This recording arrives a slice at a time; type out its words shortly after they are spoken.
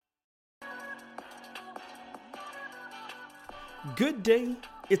Good day,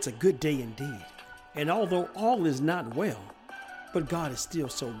 it's a good day indeed. And although all is not well, but God is still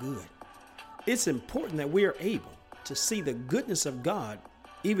so good. It's important that we are able to see the goodness of God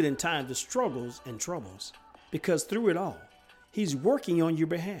even in times of struggles and troubles, because through it all, He's working on your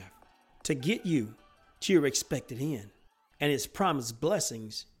behalf to get you to your expected end and His promised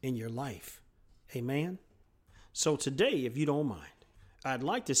blessings in your life. Amen. So today, if you don't mind, I'd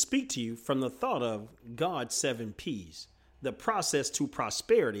like to speak to you from the thought of God's 7 P's, the process to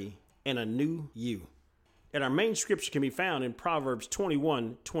prosperity and a new you. And our main scripture can be found in Proverbs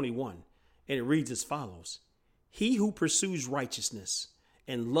 21:21, and it reads as follows: He who pursues righteousness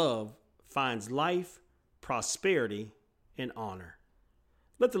and love finds life, prosperity, and honor.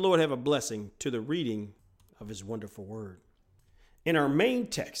 Let the Lord have a blessing to the reading of His wonderful word. In our main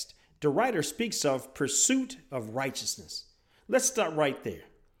text, the writer speaks of pursuit of righteousness. Let's start right there.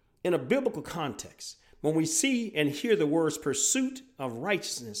 In a biblical context, when we see and hear the words pursuit of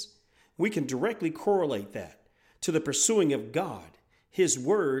righteousness, we can directly correlate that to the pursuing of God, His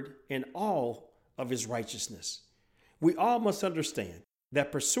word, and all of His righteousness. We all must understand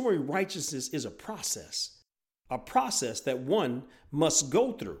that pursuing righteousness is a process that one must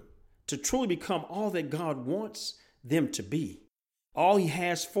go through to truly become all that God wants them to be, all He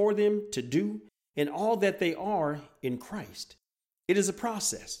has for them to do, and all that they are in Christ. It is a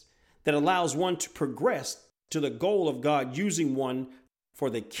process that allows one to progress to the goal of God using one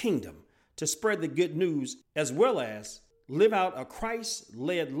for the kingdom, to spread the good news, as well as live out a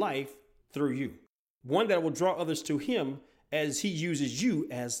Christ-led life through you, one that will draw others to Him as He uses you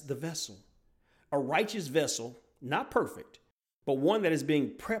as the vessel. A righteous vessel, not perfect, but one that is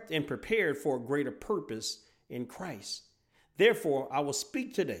being prepped and prepared for a greater purpose in Christ. Therefore, I will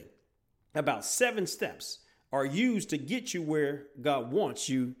speak today about 7 steps are used to get you where God wants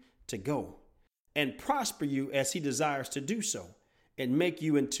you to go and prosper you as He desires to do so and make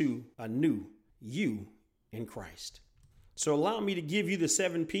you into a new you in Christ. So allow me to give you the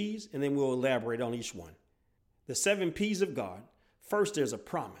 7 P's and then we'll elaborate on each one. The 7 P's of God. First, there's a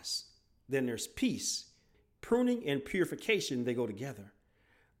promise. Then there's peace. Pruning and purification, they go together.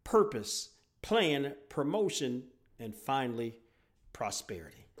 Purpose, plan, promotion, and finally,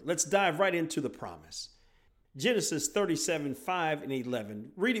 prosperity. Let's dive right into the promise. Genesis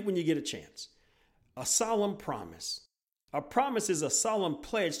 37:5-11. Read it when you get a chance. A solemn promise. A promise is a solemn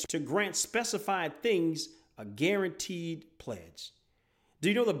pledge to grant specified things, a guaranteed pledge. Do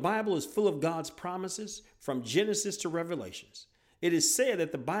you know the Bible is full of God's promises from Genesis to Revelations? It is said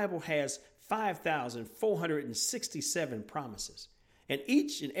that the Bible has 5,467 promises, and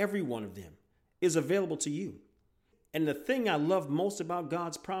each and every one of them is available to you. And the thing I love most about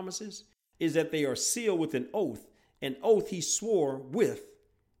God's promises is that they are sealed with an oath He swore with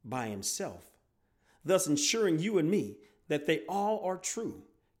by Himself, thus ensuring you and me that they all are true,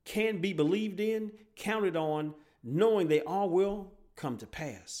 can be believed in, counted on, knowing they all will come to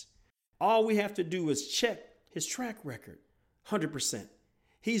pass. All we have to do is check His track record, 100%.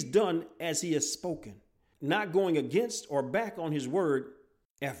 He's done as He has spoken, not going against or back on His word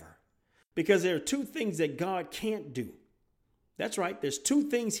ever. Because there are 2 things that God can't do. That's right. There's 2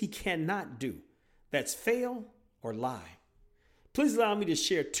 things He cannot do. That's fail or lie. Please allow me to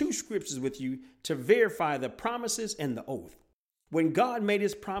share 2 scriptures with you to verify the promises and the oath. When God made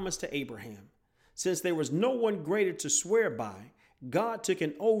His promise to Abraham, since there was no one greater to swear by, God took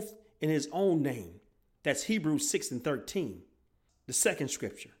an oath in His own name. That's Hebrews 6:13. The second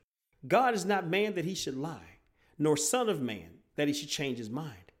scripture. God is not man that He should lie, nor son of man that He should change His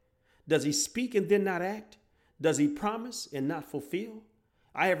mind. Does He speak and then not act? Does He promise and not fulfill?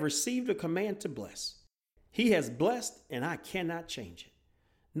 I have received a command to bless. He has blessed and I cannot change it.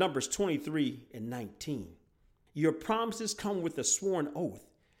 Numbers 23:19. Your promises come with a sworn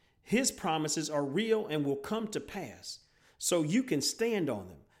oath. His promises are real and will come to pass. So you can stand on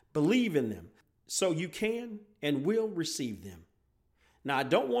them, believe in them, so you can and will receive them. Now, I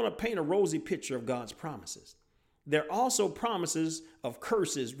don't want to paint a rosy picture of God's promises. There are also promises of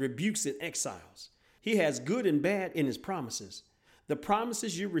curses, rebukes, and exiles. He has good and bad in His promises. The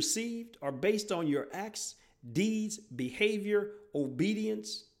promises you received are based on your acts, deeds, behavior,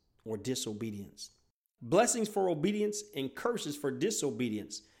 obedience, or disobedience. Blessings for obedience and curses for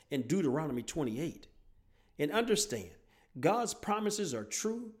disobedience in Deuteronomy 28. And understand, God's promises are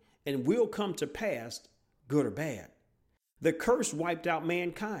true and will come to pass, good or bad. The curse wiped out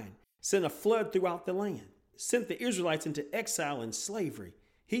mankind, sent a flood throughout the land, sent the Israelites into exile and slavery.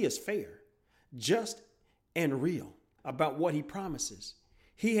 He is fair, just, and real about what He promises.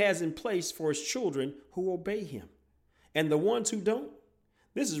 He has in place for His children who obey Him. And the ones who don't,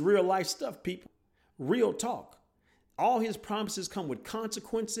 this is real life stuff, people. Real talk. All his promises come with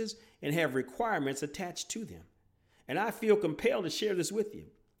consequences and have requirements attached to them. And I feel compelled to share this with you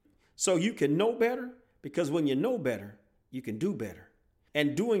so you can know better, because when you know better, you can do better.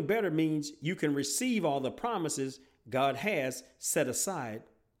 And doing better means you can receive all the promises God has set aside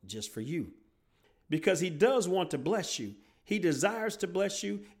just for you. Because he does want to bless you. He desires to bless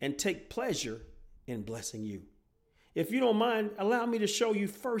you and take pleasure in blessing you. If you don't mind, allow me to show you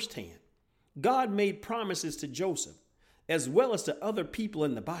firsthand. God made promises to Joseph as well as to other people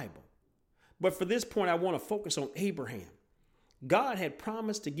in the Bible. But for this point, I want to focus on Abraham. God had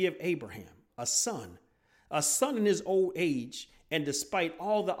promised to give Abraham a son in his old age, and despite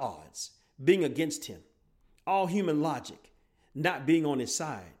all the odds being against him, all human logic not being on his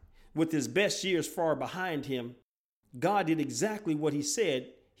side, with his best years far behind him, God did exactly what he said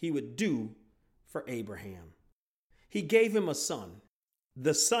he would do for Abraham. He gave him a son,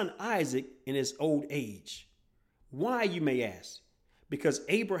 the son Isaac, in his old age. Why, you may ask? Because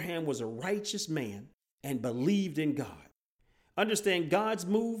Abraham was a righteous man and believed in God. Understand, God's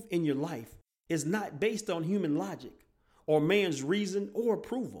move in your life is not based on human logic or man's reason or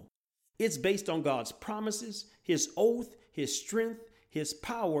approval. It's based on God's promises, his oath, his strength, his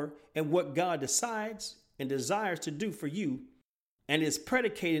power, and what God decides and desires to do for you, and is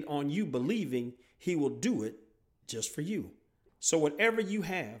predicated on you believing he will do it just for you. So whatever you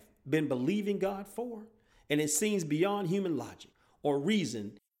have been believing God for, and it seems beyond human logic or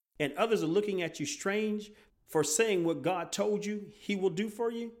reason, and others are looking at you strange for saying what God told you he will do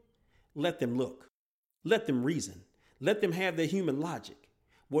for you, let them look. Let them reason. Let them have their human logic.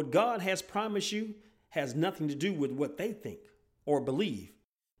 What God has promised you has nothing to do with what they think or believe,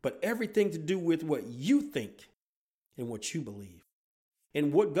 but everything to do with what you think and what you believe.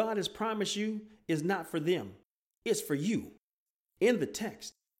 And what God has promised you is not for them. It's for you. In the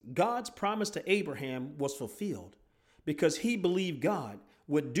text, God's promise to Abraham was fulfilled because he believed God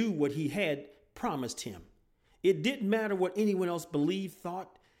would do what he had promised him. It didn't matter what anyone else believed,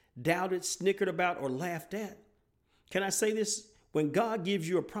 thought, doubted, snickered about, or laughed at. Can I say this? When God gives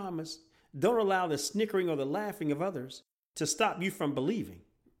you a promise, don't allow the snickering or the laughing of others to stop you from believing.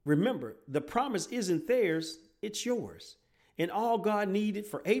 Remember, the promise isn't theirs, it's yours. And all God needed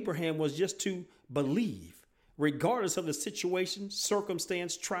for Abraham was just to believe, regardless of the situation,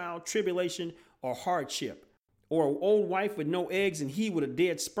 circumstance, trial, tribulation, or hardship. Or an old wife with no eggs and he with a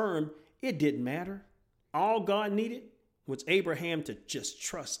dead sperm, it didn't matter. All God needed was Abraham to just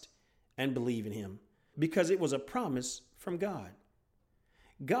trust and believe in him, because it was a promise from God.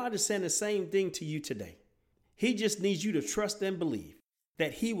 God is saying the same thing to you today. He just needs you to trust and believe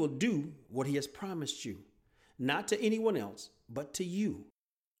that he will do what he has promised you, not to anyone else, but to you.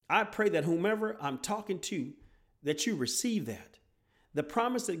 I pray that whomever I'm talking to, that you receive that. The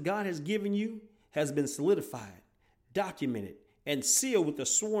promise that God has given you has been solidified, documented, and sealed with a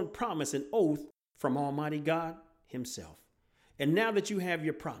sworn promise and oath from Almighty God himself. And now that you have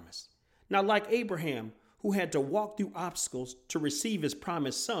your promise, now like Abraham, who had to walk through obstacles to receive his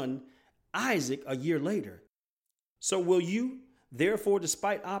promised son, Isaac, a year later. So will you, therefore,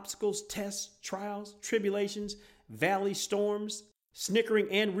 despite obstacles, tests, trials, tribulations, valleys, storms, snickering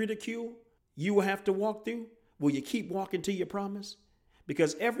and ridicule you will have to walk through, will you keep walking to your promise?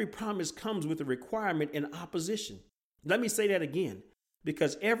 Because every promise comes with a requirement and opposition. Let me say that again.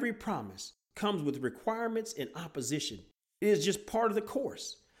 Because every promise comes with requirements and opposition. It is just part of the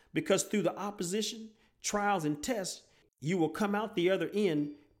course. Because through the opposition, trials, and tests, you will come out the other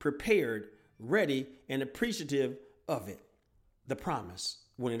end prepared, ready, and appreciative of it, the promise,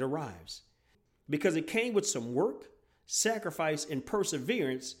 when it arrives. Because it came with some work, sacrifice, and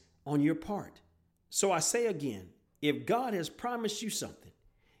perseverance on your part. So I say again, if God has promised you something,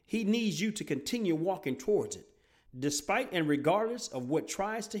 he needs you to continue walking towards it, despite and regardless of what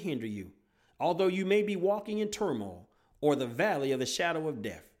tries to hinder you, although you may be walking in turmoil or the valley of the shadow of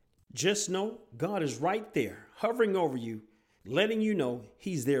death. Just know God is right there, hovering over you, letting you know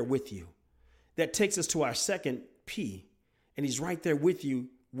he's there with you. That takes us to our second P, and he's right there with you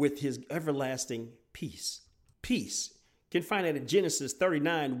with his everlasting peace. Peace. You can find it in Genesis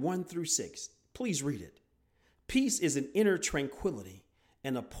 39, 1-6. Please read it. Peace is an inner tranquility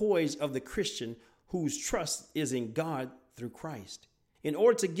and a poise of the Christian whose trust is in God through Christ. In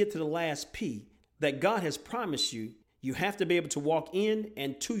order to get to the last P that God has promised you, you have to be able to walk in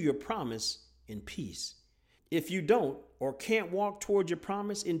and to your promise in peace. If you don't or can't walk toward your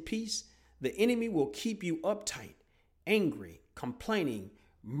promise in peace, the enemy will keep you uptight, angry, complaining,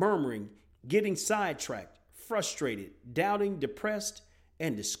 murmuring, getting sidetracked, frustrated, doubting, depressed,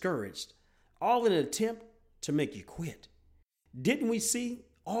 and discouraged, all in an attempt to make you quit. Didn't we see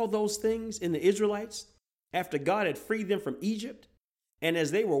all those things in the Israelites? after God had freed them from Egypt, and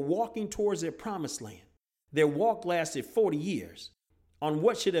as they were walking towards their promised land. Their walk lasted 40 years on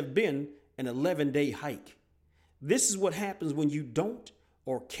what should have been an 11-day hike. This is what happens when you don't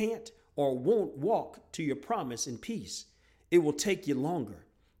or can't or won't walk to your promise in peace. It will take you longer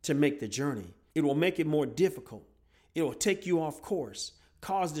to make the journey. It will make it more difficult. It will take you off course,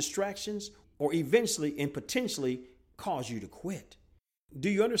 cause distractions, or eventually and potentially cause you to quit. Do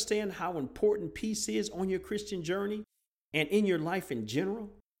you understand how important peace is on your Christian journey and in your life in general?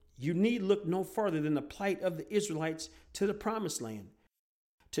 You need look no further than the plight of the Israelites to the promised land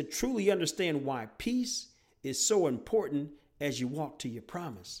to truly understand why peace is so important as you walk to your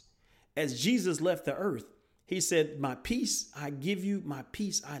promise. As Jesus left the earth, he said, "My peace I give you, my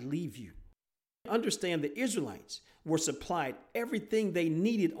peace I leave you." Understand the Israelites were supplied everything they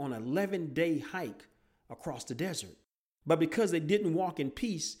needed on an 11-day hike across the desert. But because they didn't walk in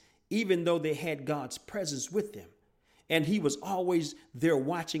peace, even though they had God's presence with them, and he was always there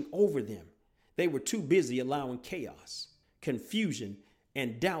watching over them, they were too busy allowing chaos, confusion,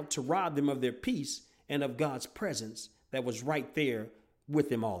 and doubt to rob them of their peace and of God's presence that was right there with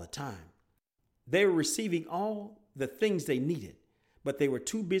them all the time. They were receiving all the things they needed, but they were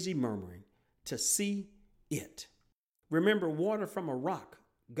too busy murmuring to see it. Remember, water from a rock,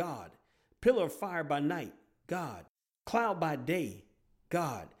 God. Pillar of fire by night, God. Cloud by day,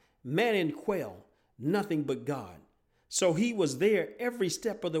 God. Man and quail, nothing but God. So he was there every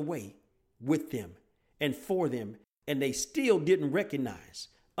step of the way with them and for them, and they still didn't recognize,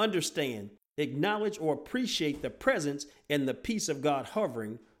 understand, acknowledge, or appreciate the presence and the peace of God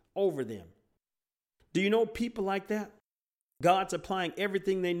hovering over them. Do you know people like that? God's applying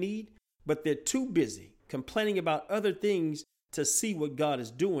everything they need, but they're too busy complaining about other things to see what God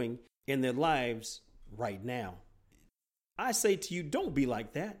is doing in their lives right now. I say to you, don't be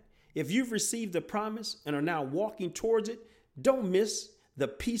like that. If you've received the promise and are now walking towards it, don't miss the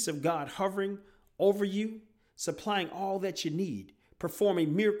peace of God hovering over you, supplying all that you need,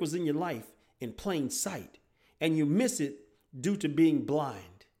 performing miracles in your life in plain sight. And you miss it due to being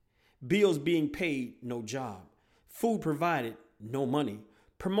blind. Bills being paid, no job. Food provided, no money.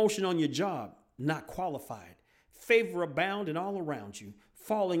 Promotion on your job, not qualified. Favor abound and all around you,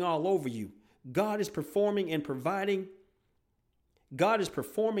 falling all over you. God is performing and providing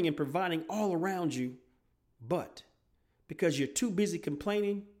all around you, but because you're too busy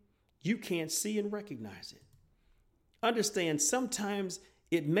complaining, you can't see and recognize it. Understand sometimes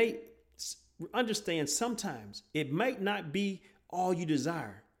it might not be all you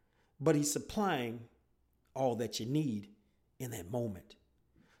desire, but he's supplying all that you need in that moment.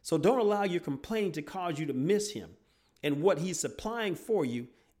 So don't allow your complaining to cause you to miss him and what he's supplying for you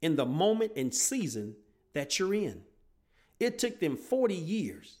in the moment and season that you're in. It took them 40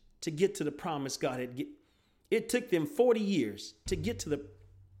 years to get to the promise God had given. It took them 40 years to get to the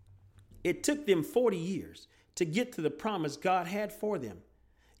promise God had for them.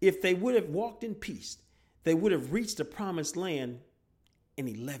 If they would have walked in peace, they would have reached the promised land in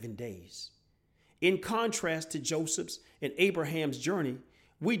 11 days. In contrast to Joseph's and Abraham's journey,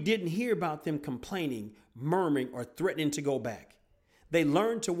 we didn't hear about them complaining, murmuring, or threatening to go back. They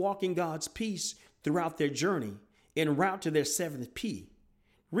learned to walk in God's peace throughout their journey en route to their seventh P.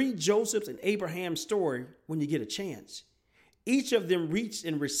 Read Joseph's and Abraham's story when you get a chance. Each of them reached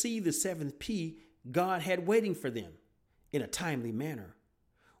and received the seventh P God had waiting for them in a timely manner.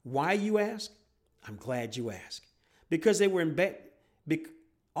 Why, you ask? I'm glad you asked. Because they were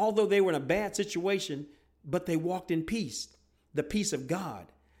although they were in a bad situation, but they walked in peace, the peace of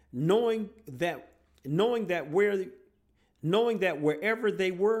God, knowing that wherever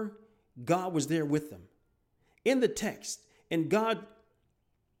they were, God was there with them. In the text,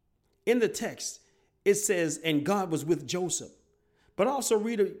 it says, and God was with Joseph. But also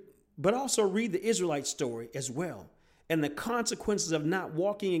read the Israelite story as well, and the consequences of not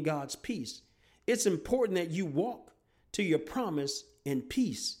walking in God's peace. It's important that you walk to your promise in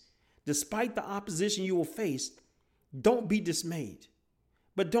peace. Despite the opposition you will face, don't be dismayed.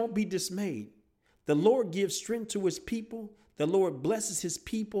 But don't be dismayed. The Lord gives strength to his people. The Lord blesses his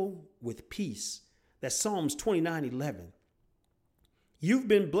people with peace. That's Psalms 29:11. You've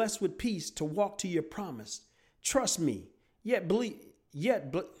been blessed with peace to walk to your promise. Trust me,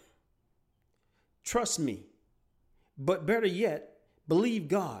 but better yet, believe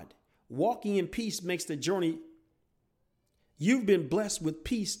God. Walking in peace makes the journey. You've been blessed with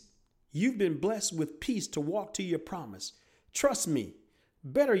peace. You've been blessed with peace to walk to your promise. Trust me.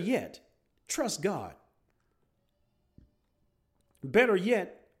 Better yet, trust God. Better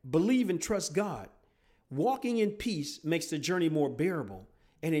yet, believe and trust God. Walking in peace makes the journey more bearable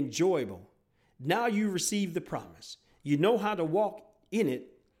and enjoyable. Now you receive the promise. You know how to walk in it.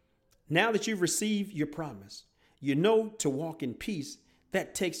 Now that you've received your promise, you know to walk in peace.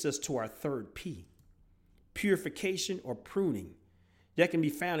 That takes us to our third P, purification or pruning. That can be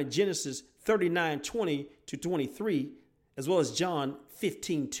found in Genesis 39:20-23, as well as John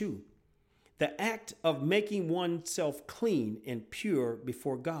 15:2. The act of making oneself clean and pure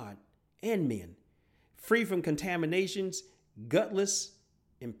before God and men, free from contaminations, gutless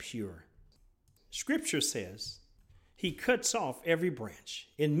and pure. Scripture says, He cuts off every branch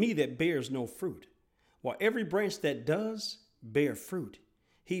in me that bears no fruit, while every branch that does bear fruit,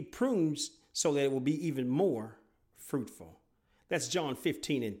 He prunes so that it will be even more fruitful. That's John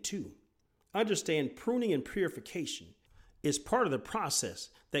 15:2. Understand, pruning and purification is part of the process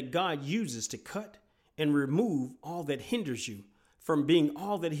that God uses to cut and remove all that hinders you from being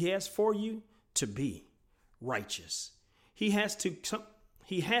all that He has for you to be righteous. He has to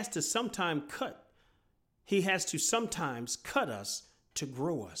sometimes cut us to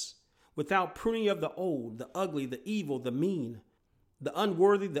grow us. Without pruning of the old, the ugly, the evil, the mean, the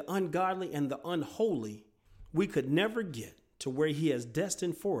unworthy, the ungodly, and the unholy, we could never get to where He has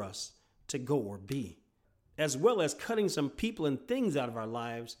destined for us to go or be, as well as cutting some people and things out of our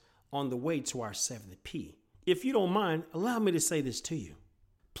lives on the way to our seventh P. If you don't mind, allow me to say this to you.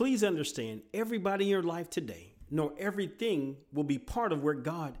 Please understand, everybody in your life today, nor everything will be part of where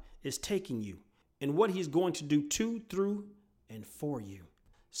God is taking you and what He's going to do to, through, and for you.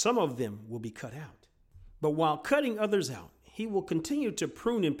 Some of them will be cut out. But while cutting others out, He will continue to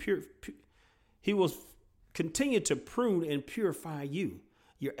prune and purify you,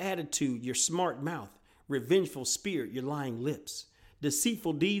 your attitude, your smart mouth, revengeful spirit, your lying lips,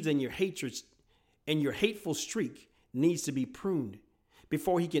 deceitful deeds, and your hatreds and your hateful streak needs to be pruned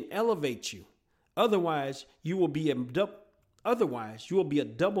before He can elevate you. Otherwise, you will be a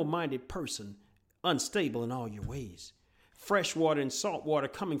double-minded person, unstable in all your ways. Fresh water and salt water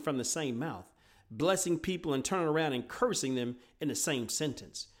coming from the same mouth, blessing people and turning around and cursing them in the same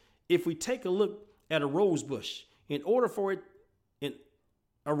sentence. If we take a look at a rose bush, in order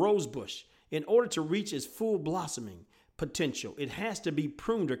to reach its full blossoming potential, it has to be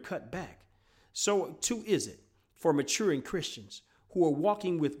pruned or cut back. So too is it for maturing Christians who are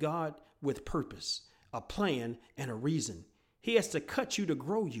walking with God with purpose, a plan, and a reason. He has to cut you to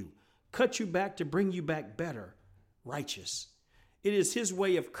grow you, cut you back to bring you back better, righteous. It is His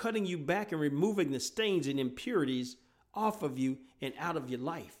way of cutting you back and removing the stains and impurities off of you and out of your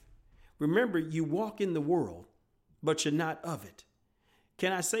life. Remember, you walk in the world, but you're not of it.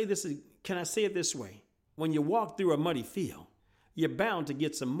 Can I say it this way? When you walk through a muddy field, you're bound to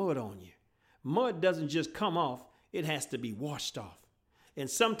get some mud on you. Mud doesn't just come off, it has to be washed off. And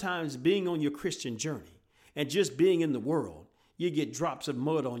sometimes being on your Christian journey and just being in the world, you get drops of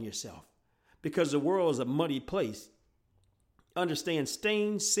mud on yourself because the world is a muddy place. Understand,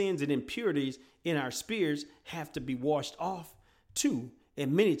 stains, sins, and impurities in our spirits have to be washed off too.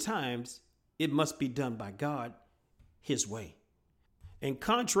 And many times it must be done by God, His way. And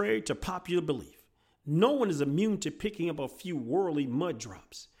contrary to popular belief, no one is immune to picking up a few worldly mud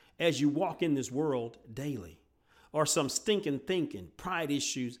drops as you walk in this world daily, or some stinking thinking, pride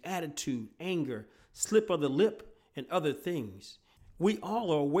issues, attitude, anger, slip of the lip, and other things. We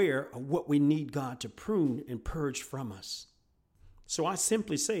all are aware of what we need God to prune and purge from us. So I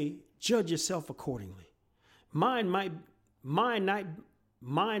simply say, judge yourself accordingly. Mine might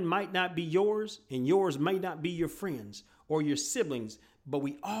not be yours, and yours may not be your friends or your siblings, but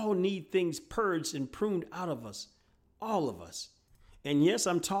we all need things purged and pruned out of us, all of us. And yes,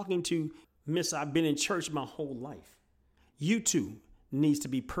 I'm talking to Miss I've been in church my whole life. You too needs to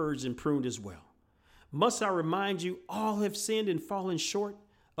be purged and pruned as well. Must I remind you, all have sinned and fallen short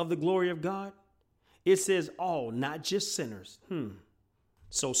of the glory of God? It says all, not just sinners.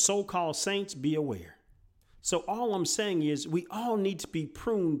 So-called saints, be aware. So all I'm saying is we all need to be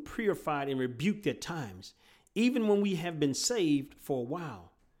pruned, purified, and rebuked at times, even when we have been saved for a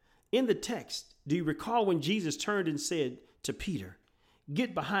while. In the text, do you recall when Jesus turned and said to Peter,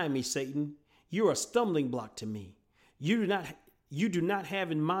 "Get behind me, Satan. You're a stumbling block to me. You do not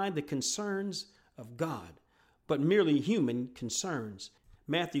have in mind the concerns of God, but merely human concerns."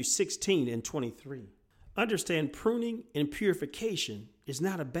 Matthew 16:23. Understand, pruning and purification is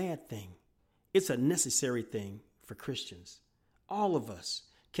not a bad thing. It's a necessary thing for Christians. All of us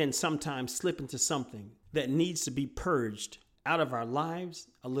can sometimes slip into something that needs to be purged out of our lives,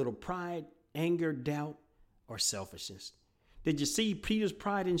 a little pride, anger, doubt, or selfishness. Did you see Peter's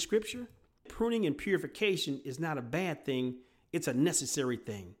pride in Scripture? Pruning and purification is not a bad thing. It's a necessary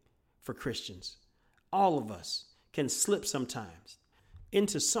thing for Christians. All of us can slip sometimes.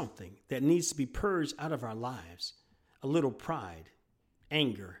 into something that needs to be purged out of our lives. A little pride,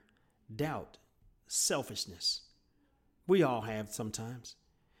 anger, doubt, selfishness. We all have sometimes.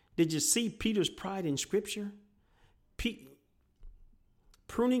 Did you see Peter's pride in Scripture?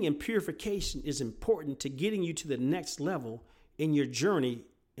 Pruning and purification is important to getting you to the next level in your journey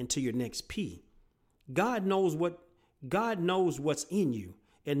into your next P. God knows what's in you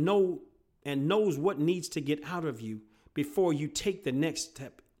and knows what needs to get out of you before you take the next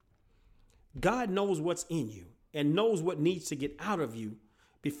step. God knows what's in you and knows what needs to get out of you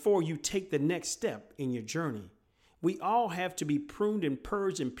before you take the next step in your journey. We all have to be pruned and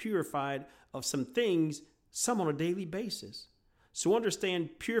purged and purified of some things, some on a daily basis. So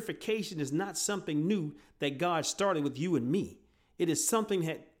understand, purification is not something new that God started with you and me. It is something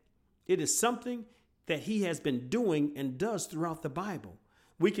that he has been doing and does throughout the Bible.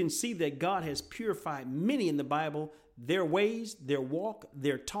 We can see that God has purified many in the Bible, their ways, their walk,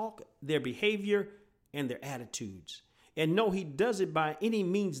 their talk, their behavior, and their attitudes. And know he does it by any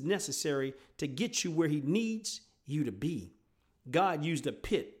means necessary to get you where he needs you to be. God used a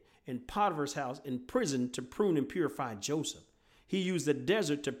pit in Potiphar's house in prison to prune and purify Joseph. He used the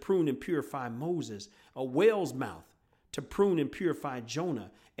desert to prune and purify Moses, a whale's mouth to prune and purify Jonah,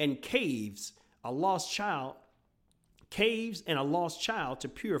 and caves and a lost child to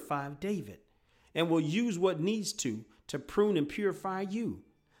purify David, and will use what needs to prune and purify you.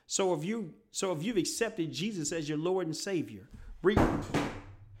 So if you've accepted Jesus as your Lord and Savior,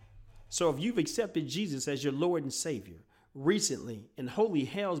 recently, and holy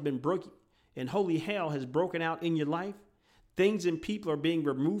hell has broken out in your life, things and people are being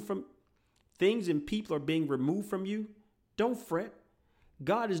removed from you, don't fret.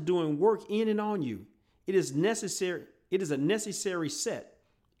 God is doing work in and on you. It's a necessary step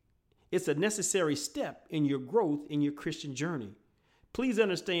in your growth in your Christian journey. Please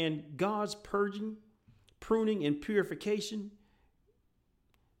understand God's purging, pruning, and purification.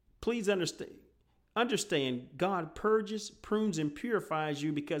 Please understand God purges, prunes, and purifies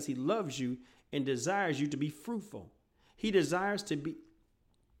you because he loves you and desires you to be fruitful. He desires to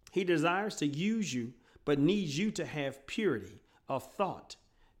use you, but needs you to have purity of thought,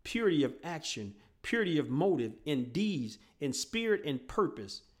 purity of action, purity of motive, in deeds, in spirit, and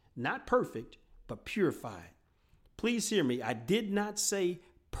purpose. Not perfect, but purified. Please hear me. I did not say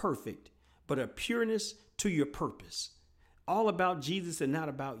perfect, but a pureness to your purpose. All about Jesus and not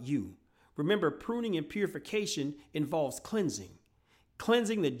about you. Remember, pruning and purification involves cleansing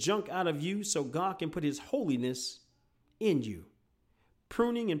the junk out of you so God can put his holiness in you.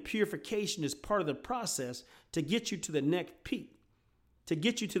 Pruning and purification is part of the process to get you to the next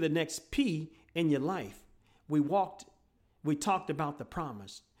P in your life. We talked about the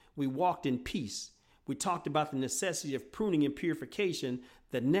promise. We walked in peace. We talked about the necessity of pruning and purification.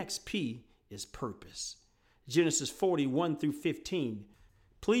 The next P is purpose. Genesis 41 through 15.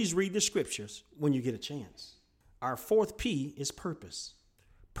 Please read the scriptures when you get a chance. Our fourth P is purpose.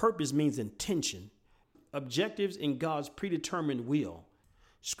 Purpose means intention, objectives in God's predetermined will.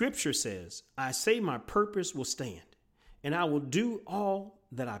 Scripture says, I say my purpose will stand, and I will do all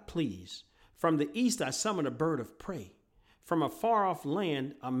that I please. From the east I summon a bird of prey. From a far off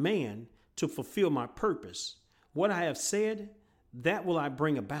land, a man to fulfill my purpose. What I have said, that will I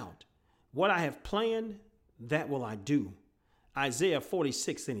bring about. What I have planned, that will I do. Isaiah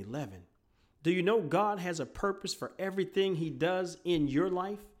 46 and 11. Do you know God has a purpose for everything he does in your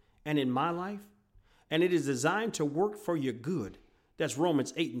life and in my life? And it is designed to work for your good. That's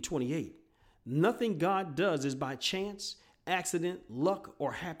Romans 8 and 28. Nothing God does is by chance, accident, luck,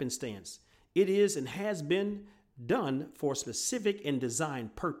 or happenstance. It is and has been done for a specific and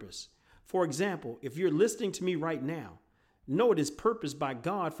designed purpose. For example, if you're listening to me right now, know it is purposed by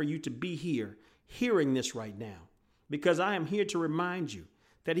God for you to be here, hearing this right now. Because I am here to remind you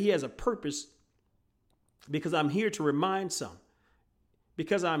that he has a purpose. Because I'm here to remind you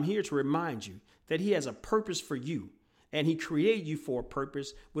that he has a purpose for you. And he created you for a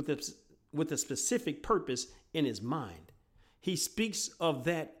purpose with a specific purpose in his mind. He speaks of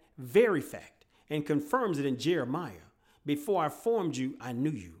that very fact and confirms it in Jeremiah. Before I formed you, I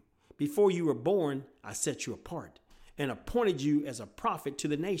knew you. Before you were born, I set you apart and appointed you as a prophet to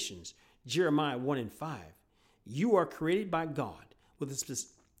the nations. Jeremiah 1 and 5. You are created by God with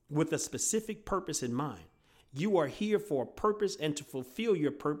a specific purpose in mind. You are here for a purpose and to fulfill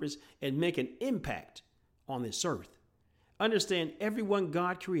your purpose and make an impact on this earth. Understand, everyone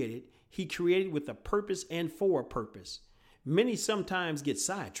God created, he created with a purpose and for a purpose. Many sometimes get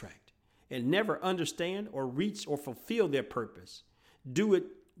sidetracked and never understand or reach or fulfill their purpose due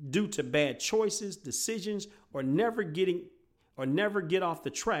to bad choices, decisions, or never getting or never get off the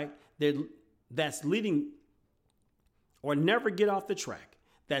track that's leading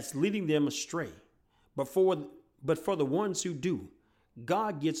them astray. But for the ones who do,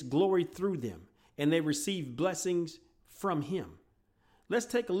 God gets glory through them, and they receive blessings from him. Let's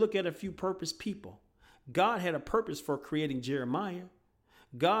take a look at a few purpose people. God had a purpose for creating Jeremiah.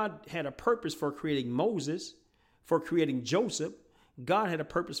 God had a purpose for creating Moses, for creating Joseph. God had a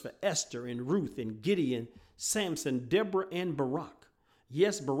purpose for Esther and Ruth and Gideon, Samson, Deborah, and Barak.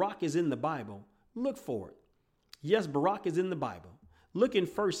 Yes, Barak is in the Bible. Look for it. Yes, Barak is in the Bible. Look in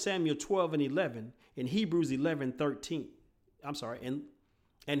 1 Samuel 12 and 11, in Hebrews 11:13.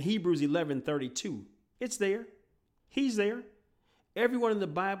 And Hebrews 11:32. It's there. He's there. Everyone in the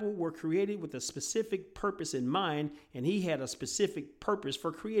Bible were created with a specific purpose in mind, and he had a specific purpose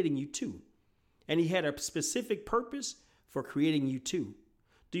for creating you too. And he had a specific purpose for creating you too.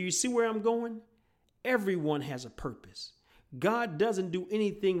 Do you see where I'm going? Everyone has a purpose. God doesn't do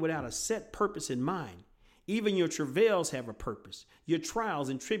anything without a set purpose in mind. Even your travails have a purpose. Your trials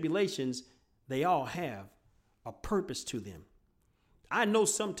and tribulations, they all have a purpose to them. I know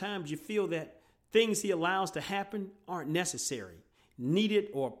sometimes you feel that things he allows to happen aren't necessary, needed,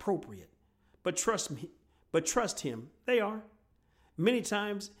 or appropriate. But trust him, they are. Many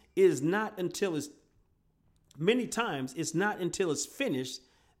times it's not until it's finished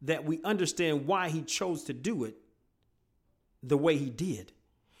that we understand why he chose to do it the way he did.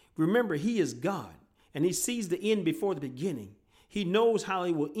 Remember, he is God, and he sees the end before the beginning. He knows how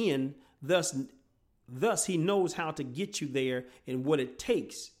it will end. Thus, he knows how to get you there and what it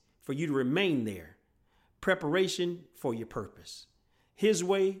takes for you to remain there. Preparation for your purpose. His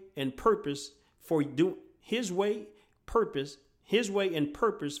way and purpose for doing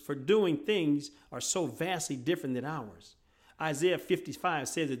things are so vastly different than ours. Isaiah 55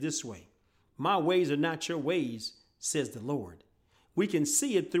 says it this way: "My ways are not your ways, says the Lord." We can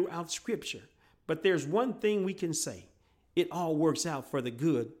see it throughout Scripture, but there's one thing we can say: it all works out for the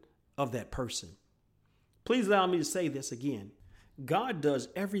good of that person. Please allow me to say this again. God does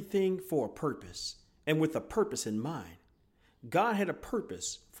everything for a purpose and with a purpose in mind. God had a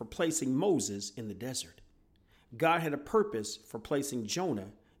purpose for placing Moses in the desert. God had a purpose for placing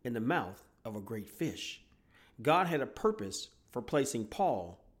Jonah in the mouth of a great fish. God had a purpose for placing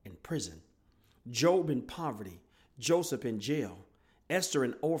Paul in prison, Job in poverty, Joseph in jail, Esther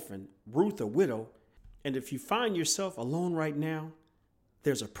an orphan, Ruth a widow. And if you find yourself alone right now,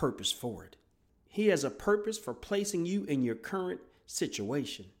 there's a purpose for it. He has a purpose for placing you in your current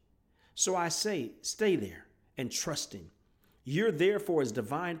situation. So I say, stay there and trust him. You're there for his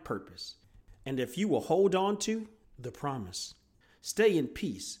divine purpose. And if you will hold on to the promise, stay in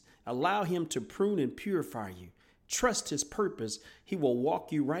peace, allow him to prune and purify you, trust his purpose, he will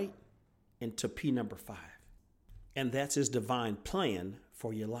walk you right into P number 5. And that's his divine plan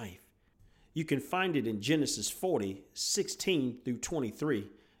for your life. You can find it in Genesis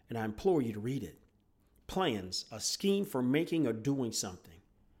 40:16-23, and I implore you to read it. Plans, a scheme for making or doing something.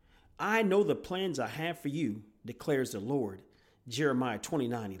 I know the plans I have for you, declares the Lord. Jeremiah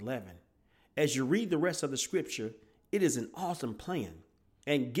 29:11. As you read the rest of the scripture, it is an awesome plan.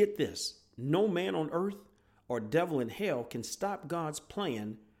 And get this, no man on earth or devil in hell can stop God's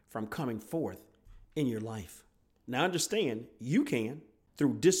plan from coming forth in your life. Now understand, you can,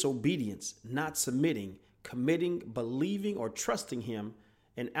 through disobedience, not submitting, committing, believing, or trusting him,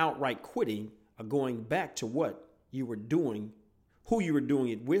 and outright quitting, or going back to what you were doing, who you were doing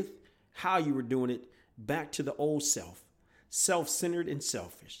it with, how you were doing it, back to the old self, self-centered and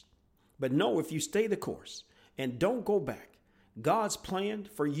selfish. But know, if you stay the course and don't go back, God's plan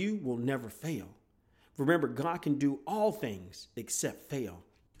for you will never fail. Remember, God can do all things except fail.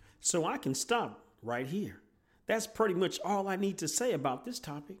 So I can stop right here. That's pretty much all I need to say about this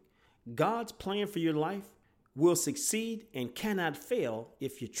topic. God's plan for your life will succeed and cannot fail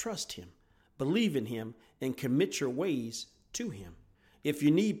if you trust him, believe in him, and commit your ways to him. If you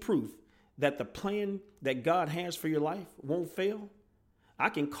need proof that the plan that God has for your life won't fail, I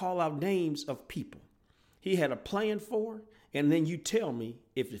can call out names of people he had a plan for, and then you tell me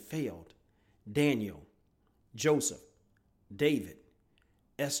if it failed. Daniel, Joseph, David,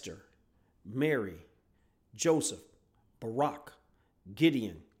 Esther, Mary, Joseph, Barak,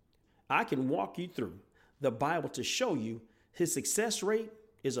 Gideon. I can walk you through the Bible to show you his success rate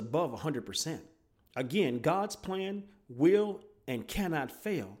is above 100%. Again, God's plan will and cannot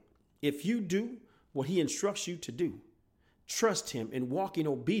fail if you do what he instructs you to do. Trust him and walk in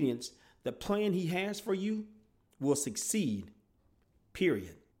obedience. The plan he has for you will succeed,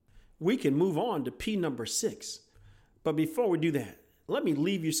 period. We can move on to P number 6. But before we do that, let me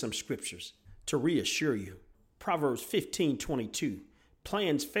leave you some scriptures to reassure you. Proverbs 15:22.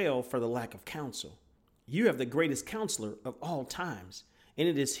 Plans fail for the lack of counsel. You have the greatest counselor of all times, and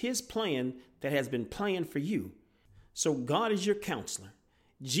it is his plan that has been planned for you. So God is your counselor,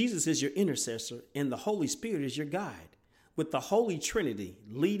 Jesus is your intercessor, and the Holy Spirit is your guide. With the Holy Trinity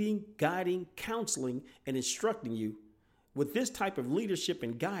leading, guiding, counseling, and instructing you, with this type of leadership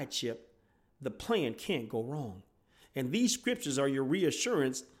and guideship, the plan can't go wrong. And these scriptures are your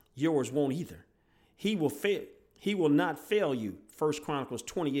reassurance. Yours won't either. He will not fail you. 1 Chronicles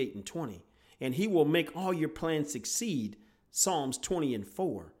 28:20. And he will make all your plans succeed. Psalms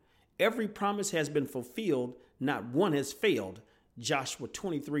 20:4. Every promise has been fulfilled. Not one has failed. Joshua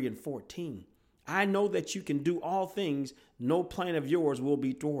 23:14. I know that you can do all things. No plan of yours will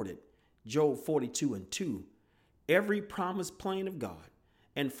be thwarted. Job 42:2. Every promised plan of God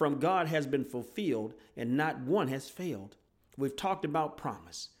and from God has been fulfilled, and not one has failed. We've talked about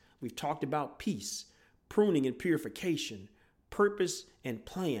promise. We've talked about peace, pruning and purification, purpose and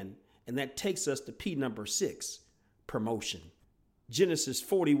plan. And that takes us to P number 6, promotion. Genesis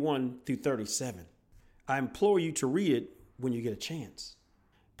 41-37. I implore you to read it when you get a chance.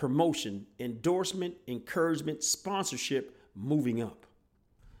 Promotion, endorsement, encouragement, sponsorship, moving up.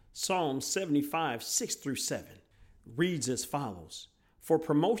 Psalm 75:6-7 reads as follows. For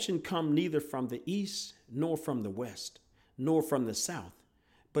promotion come neither from the east, nor from the west, nor from the south.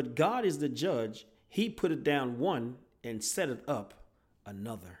 But God is the judge. He put it down one and set it up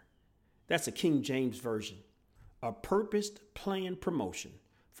another. That's a King James Version. A purposed, planned promotion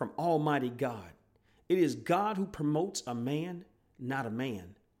from Almighty God. It is God who promotes a man, not a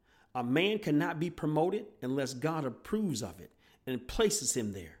man. A man cannot be promoted unless God approves of it and places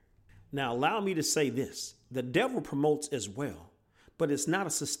him there. Now, allow me to say this. The devil promotes as well, but it's not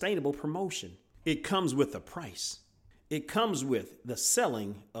a sustainable promotion. It comes with a price. It comes with the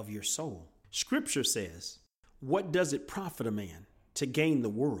selling of your soul. Scripture says, what does it profit a man to gain the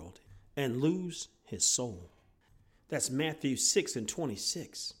world and lose his soul? That's Matthew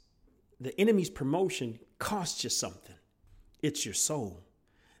 6:26. The enemy's promotion costs you something. It's your soul.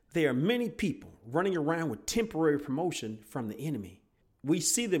 There are many people running around with temporary promotion from the enemy. We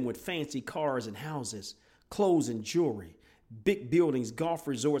see them with fancy cars and houses, clothes and jewelry, big buildings, golf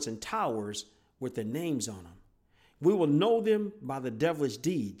resorts, and towers with their names on them. We will know them by the devilish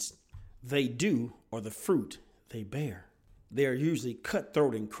deeds they do or the fruit they bear. They are usually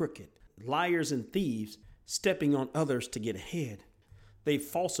cutthroat and crooked, liars and thieves, stepping on others to get ahead. They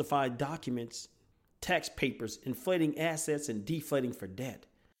falsify documents, tax papers, inflating assets and deflating for debt.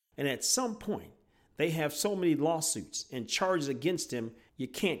 And at some point, they have so many lawsuits and charges against them, you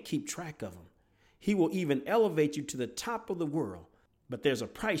can't keep track of them. He will even elevate you to the top of the world, but there's a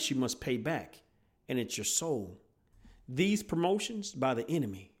price you must pay back, and it's your soul. These promotions by the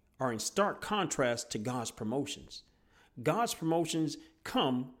enemy are in stark contrast to God's promotions. God's promotions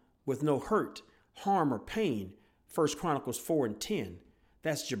come with no hurt, harm, or pain. 1 Chronicles 4:10.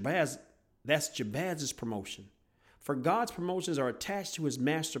 That's Jabaz's promotion. For God's promotions are attached to his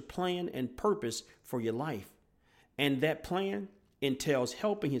master plan and purpose for your life. And that plan entails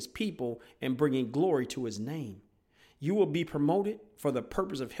helping his people and bringing glory to his name. You will be promoted for the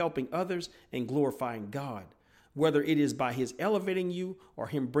purpose of helping others and glorifying God, whether it is by his elevating you or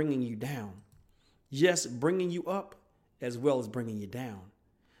him bringing you down. Yes, bringing you up as well as bringing you down.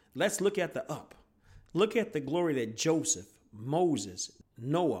 Let's look at the up. Look at the glory that Joseph, Moses,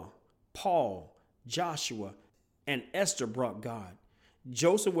 Noah, Paul, Joshua, and Esther brought God.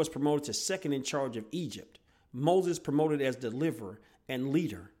 Joseph was promoted to second in charge of Egypt. Moses promoted as deliverer and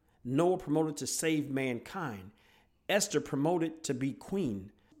leader. Noah promoted to save mankind. Esther promoted to be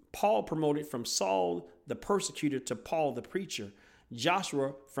queen. Paul promoted from Saul the persecutor to Paul the preacher.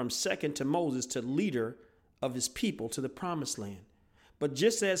 Joshua from second to Moses to leader of his people to the promised land. But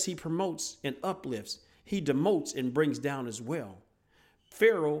just as he promotes and uplifts, he demotes and brings down as well.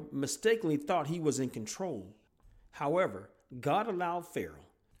 Pharaoh mistakenly thought he was in control. However, God allowed Pharaoh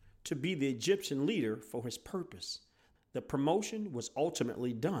to be the Egyptian leader for his purpose. The promotion was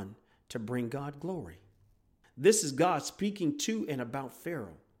ultimately done to bring God glory. This is God speaking to and about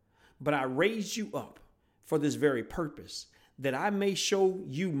Pharaoh. But I raised you up for this very purpose, that I may show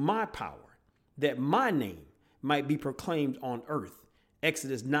you my power, that my name might be proclaimed on earth.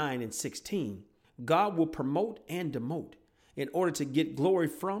 Exodus 9:16. God will promote and demote in order to get glory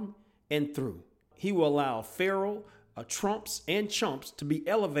from and through. He will allow Pharaoh, trumps and chumps to be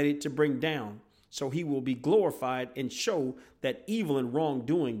elevated to bring down, so he will be glorified and show that evil and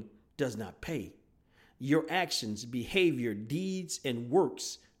wrongdoing does not pay. Your actions, behavior, deeds, and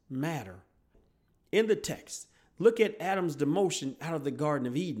works matter. In the text, look at Adam's demotion out of the Garden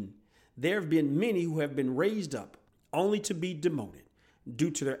of Eden. There have been many who have been raised up only to be demoted due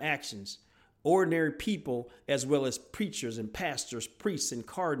to their actions. Ordinary people, as well as preachers and pastors, priests and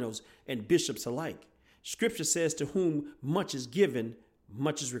cardinals and bishops alike. Scripture says, to whom much is given,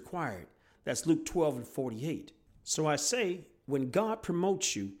 much is required. That's Luke 12:48. So I say, when God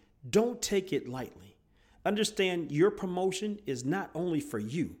promotes you, don't take it lightly. Understand your promotion is not only for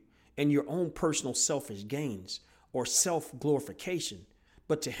you and your own personal selfish gains or self-glorification,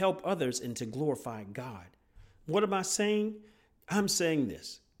 but to help others and to glorify God. What am I saying? I'm saying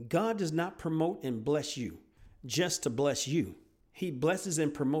this. God does not promote and bless you just to bless you. He blesses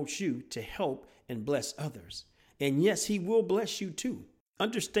and promotes you to help and bless others. And yes, he will bless you too.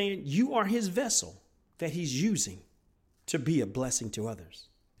 Understand you are his vessel that he's using to be a blessing to others.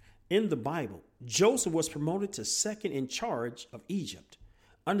 In the Bible, Joseph was promoted to second in charge of Egypt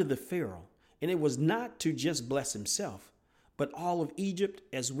under the Pharaoh. And it was not to just bless himself, but all of Egypt,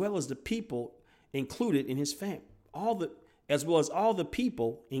 as well as the people included in his family, as well as all the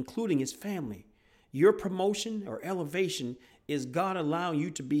people, including his family. Your promotion or elevation is God allowing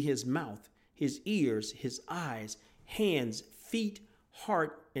you to be his mouth, his ears, his eyes, hands, feet,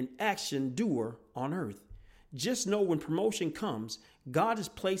 heart, and action doer on earth. Just know when promotion comes, God is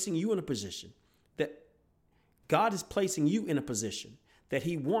placing you in a position that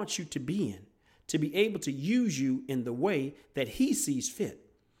he wants you to be in, to be able to use you in the way that he sees fit.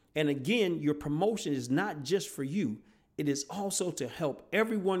 And again, your promotion is not just for you. It is also to help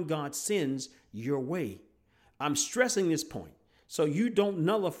everyone God sends your way. I'm stressing this point so you don't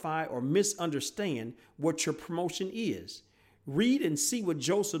nullify or misunderstand what your promotion is. Read and see what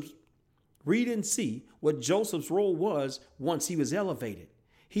Joseph's role was once he was elevated.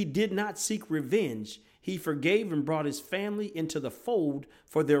 He did not seek revenge. He forgave and brought his family into the fold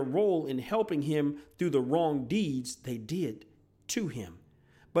for their role in helping him through the wrong deeds they did to him.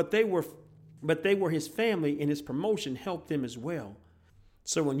 But they were his family, and his promotion helped them as well.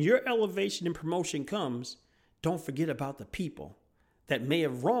 So when your elevation and promotion comes, don't forget about the people that may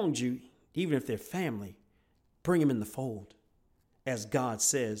have wronged you, even if they're family. Bring them in the fold. As God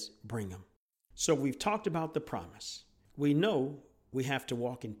says, bring them. So we've talked about the promise. We know we have to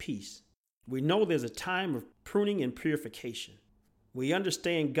walk in peace. We know there's a time of pruning and purification. We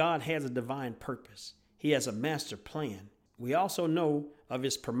understand God has a divine purpose. He has a master plan. We also know of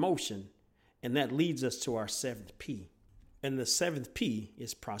his promotion, and that leads us to our seventh P. And the seventh P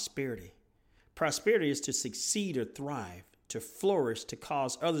is prosperity. Prosperity is to succeed or thrive, to flourish, to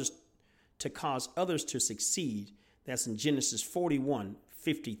cause others to succeed. That's in Genesis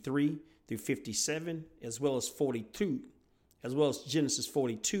 41:53 through 57, as well as Genesis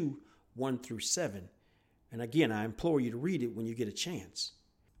 42:1 through 7. And again, I implore you to read it when you get a chance.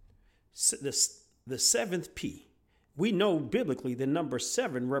 The seventh P. We know biblically the number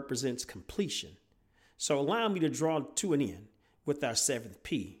 7 represents completion. So allow me to draw to an end with our seventh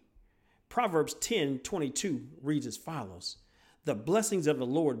P. Proverbs 10:22 reads as follows: The blessings of the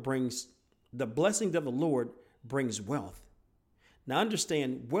Lord brings wealth. Now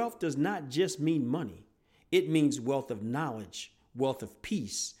understand, wealth does not just mean money. It means wealth of knowledge, wealth of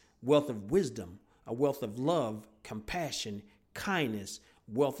peace, wealth of wisdom, a wealth of love, compassion, kindness,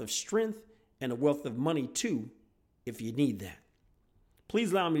 wealth of strength, and a wealth of money too, if you need that.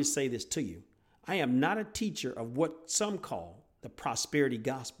 Please allow me to say this to you. I am not a teacher of what some call the prosperity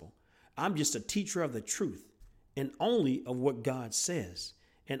gospel. I'm just a teacher of the truth and only of what God says.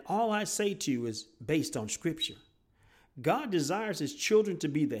 And all I say to you is based on scripture. God desires his children to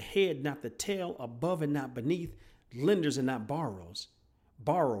be the head, not the tail, above and not beneath, lenders and not borrowers.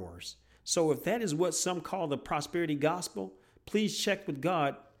 So if that is what some call the prosperity gospel, please check with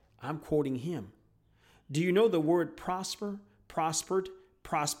God. I'm quoting him. Do you know the word prosper, prospered,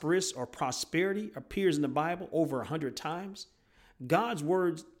 prosperous, or prosperity appears in the Bible over 100 times? God's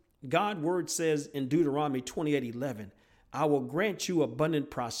word says in Deuteronomy 28:11, I will grant you abundant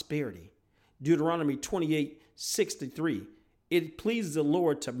prosperity. Deuteronomy 28:63, it pleases the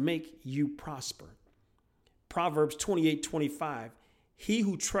Lord to make you prosper. Proverbs 28:25, he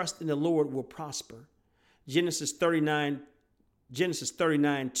who trusts in the Lord will prosper. Genesis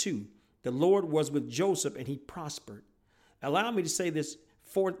 39:2, the Lord was with Joseph and he prospered. Allow me to say these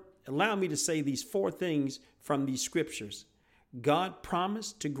 4 things from these scriptures. God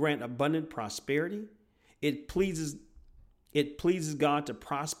promised to grant abundant prosperity. It pleases God to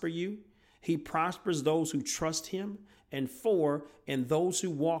prosper you. He prospers those who trust him. And those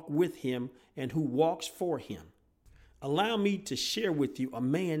who walk with him and who walks for him. Allow me to share with you a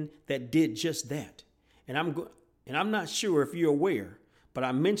man that did just that. And I'm not sure if you're aware, but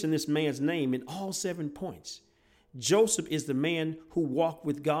I mentioned this man's name in all 7 points. Joseph is the man who walked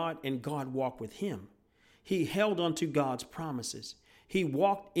with God and God walked with him. He held onto God's promises. He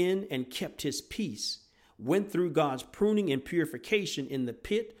walked in and kept his peace, went through God's pruning and purification in the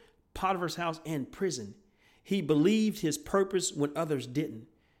pit, Potiphar's house, and prison. He believed his purpose when others didn't.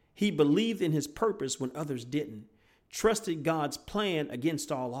 He believed in his purpose when others didn't. Trusted God's plan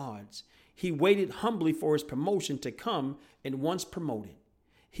against all odds. He waited humbly for his promotion to come, and once promoted,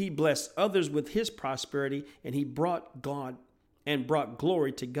 he blessed others with his prosperity, and he brought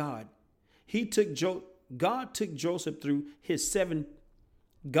glory to God. God took Joseph through his 7P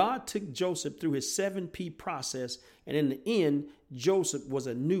process, and in the end, Joseph was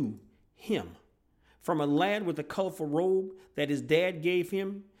a new him. From a lad with a colorful robe that his dad gave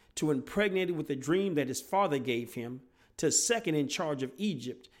him, to impregnated with a dream that his father gave him, to second in charge of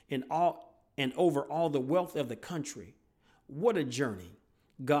Egypt and over all the wealth of the country. What a journey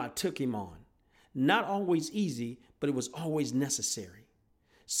God took him on. Not always easy, but it was always necessary.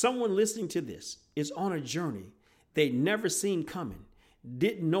 Someone listening to this is on a journey they'd never seen coming,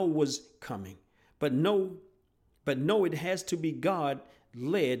 didn't know was coming, but know it has to be God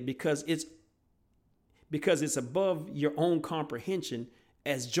led because it's above your own comprehension,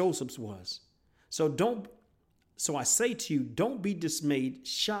 as Joseph's was. So I say to you, don't be dismayed,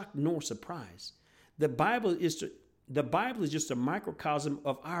 shocked, nor surprised. The Bible is just a microcosm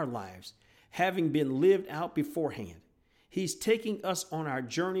of our lives, having been lived out beforehand. He's taking us on our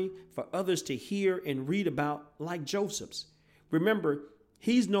journey for others to hear and read about, like Joseph's. Remember,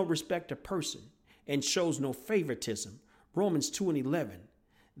 he's no respecter of person and shows no favoritism. Romans 2:11.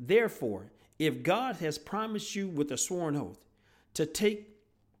 Therefore, if God has promised you with a sworn oath to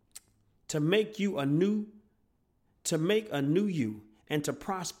make a new you and to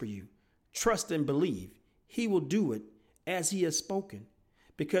prosper you, trust and believe he will do it as he has spoken,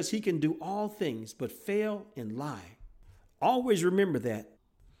 because he can do all things but fail and lie. Always remember that.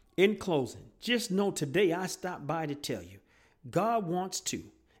 In closing, just know today I stopped by to tell you God wants to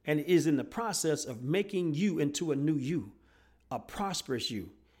and is in the process of making you into a new you, a prosperous you,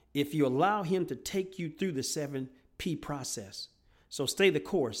 if you allow him to take you through the 7P process. So stay the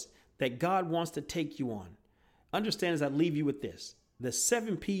course that God wants to take you on. Understand as I leave you with this, the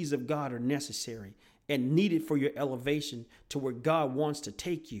 7 P's of God are necessary and needed for your elevation to where God wants to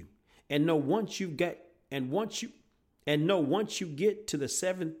take you. And know once you get to the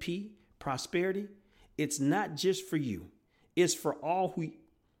 7th P, prosperity, it's not just for you. It's for all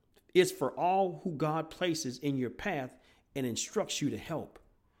who God places in your path and instructs you to help.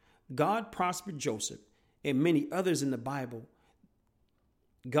 God prospered Joseph and many others in the Bible.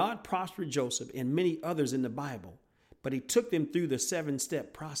 But he took them through the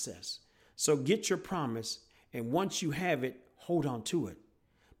 7-step process. So get your promise, and once you have it, hold on to it.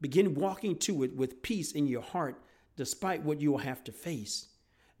 Begin walking to it with peace in your heart, despite what you will have to face.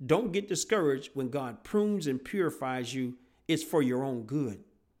 Don't get discouraged when God prunes and purifies you. It's for your own good.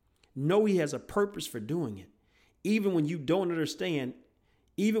 Know he has a purpose for doing it. Even when you don't understand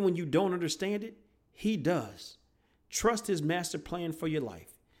it, he does. Trust his master plan for your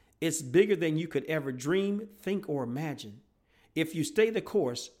life. It's bigger than you could ever dream, think, or imagine. If you stay the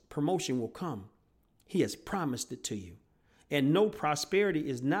course, promotion will come. He has promised it to you. And know prosperity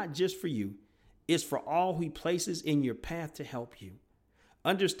is not just for you. It's for all he places in your path to help you.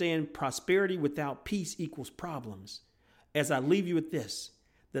 Understand, prosperity without peace equals problems. As I leave you with this,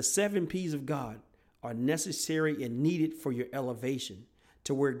 the 7 P's of God are necessary and needed for your elevation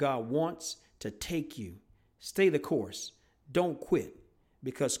to where God wants to take you. Stay the course. Don't quit,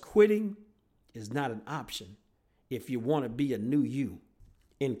 because quitting is not an option if you want to be a new you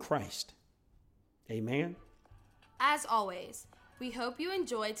in Christ. Amen. As always, we hope you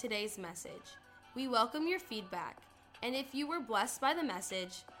enjoyed today's message. We welcome your feedback, and if you were blessed by the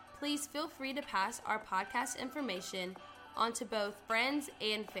message, please feel free to pass our podcast information on to both friends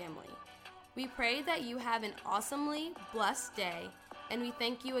and family. We pray that you have an awesomely blessed day, and we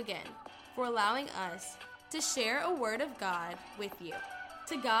thank you again for allowing us to share a word of God with you.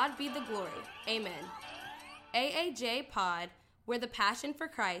 To God be the glory. Amen. AAJ Pod, where the passion for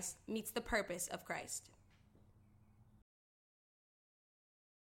Christ meets the purpose of Christ.